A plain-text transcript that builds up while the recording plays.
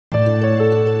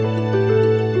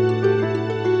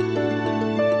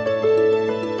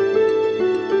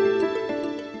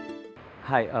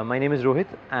My name is Rohit,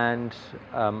 and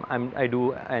I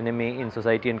do an MA in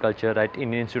Society and Culture at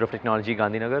Indian Institute of Technology,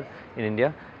 Gandhinagar in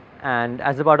India. And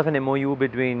as a part of an MOU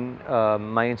between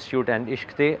my institute and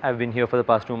ISCTE, I've been here for the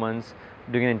past 2 months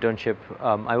doing an internship.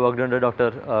 I worked under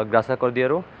Dr. Graça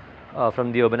Cordeiro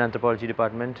from the Urban Anthropology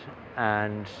Department,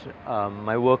 and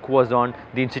my work was on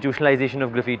the institutionalization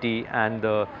of graffiti and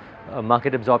the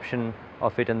market absorption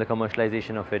of it and the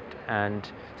commercialization of it.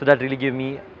 And so that really gave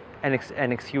me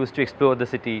an excuse to explore the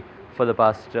city for the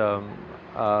past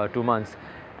 2 months.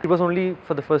 It was only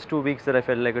for the first 2 weeks that I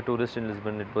felt like a tourist in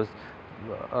Lisbon. It was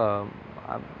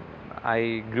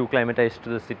I grew climatized to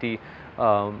the city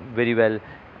very well,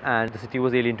 and the city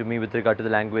was alien to me with regard to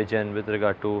the language and with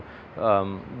regard to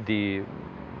the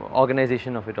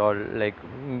organization of it all. Like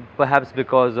perhaps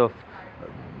because of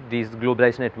these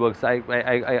globalized networks, I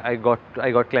got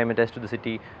climatized to the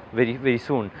city very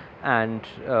soon, and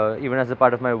even as a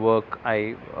part of my work,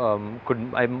 I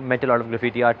met a lot of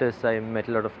graffiti artists. I met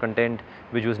a lot of content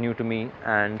which was new to me,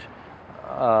 and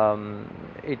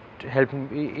it helped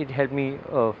me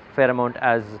a fair amount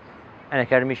as an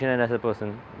academician and as a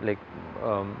person, like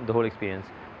the whole experience,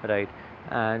 right?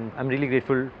 And I'm really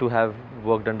grateful to have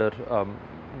worked under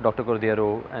Dr.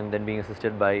 Cordeiro and then being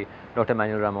assisted by Dr.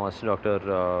 Manuel Ramos, Dr.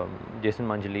 Jason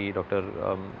Manjali, Dr.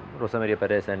 Rosa Maria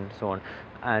Perez, and so on.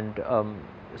 And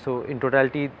so in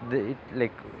totality,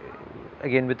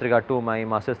 again, with regard to my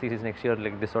master's thesis next year,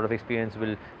 like this sort of experience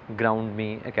will ground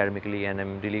me academically, and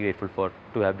I'm really grateful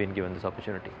to have been given this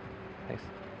opportunity. Thanks.